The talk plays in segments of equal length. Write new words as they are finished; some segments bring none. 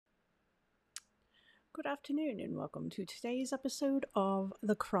Good afternoon and welcome to today's episode of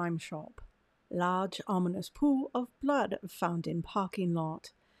The Crime Shop. Large ominous pool of blood found in parking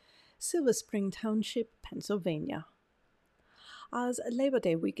lot. Silver Spring Township, Pennsylvania. As Labor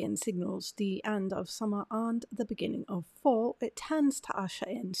Day weekend signals the end of summer and the beginning of fall, it tends to usher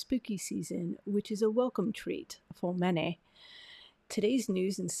in spooky season, which is a welcome treat for many. Today's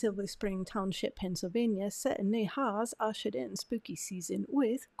news in Silver Spring Township, Pennsylvania certainly has ushered in spooky season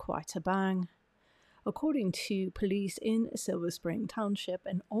with quite a bang. According to police in Silver Spring Township,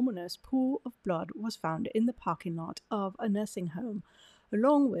 an ominous pool of blood was found in the parking lot of a nursing home,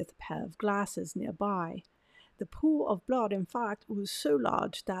 along with a pair of glasses nearby. The pool of blood, in fact, was so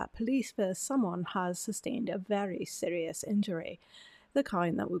large that police fear someone has sustained a very serious injury, the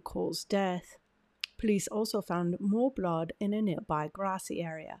kind that would cause death. Police also found more blood in a nearby grassy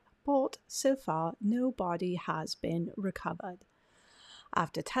area, but so far no body has been recovered.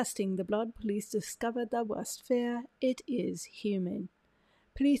 After testing the blood, police discovered their worst fear: it is human.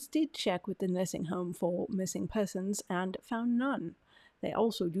 Police did check with the nursing home for missing persons and found none. They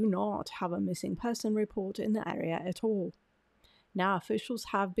also do not have a missing person report in the area at all. Now, officials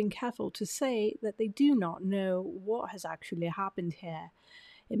have been careful to say that they do not know what has actually happened here.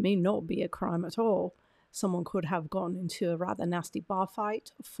 It may not be a crime at all. Someone could have gone into a rather nasty bar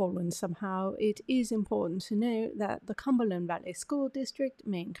fight, fallen somehow. It is important to note that the Cumberland Valley School District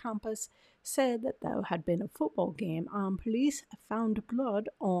main campus said that there had been a football game and police found blood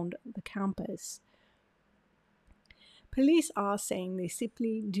on the campus. Police are saying they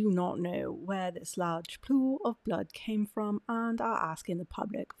simply do not know where this large pool of blood came from and are asking the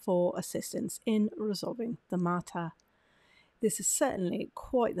public for assistance in resolving the matter. This is certainly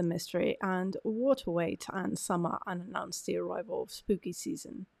quite the mystery, and what a way to end summer and announce the arrival of spooky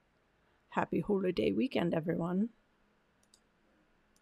season. Happy holiday weekend, everyone.